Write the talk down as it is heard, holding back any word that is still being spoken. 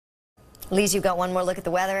Lise, you've got one more look at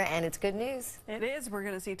the weather, and it's good news. It is. We're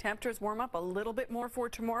going to see temperatures warm up a little bit more for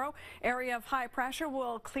tomorrow. Area of high pressure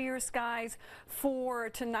will clear skies for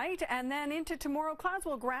tonight, and then into tomorrow, clouds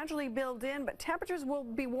will gradually build in, but temperatures will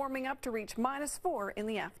be warming up to reach -4 in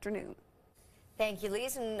the afternoon. Thank you,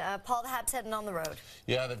 Lise. And Paul, the Habs heading on the road.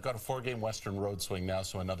 Yeah, they've got a 4-game Western road swing now,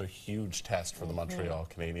 so another huge test for the Montreal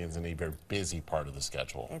Canadiens in a very busy part of the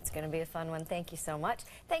schedule. It's going to be a fun one. Thank you so much.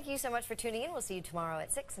 Thank you so much for tuning in. We'll see you tomorrow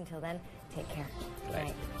at 6. Until then, take care.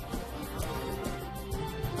 Good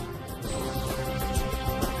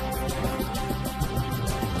night.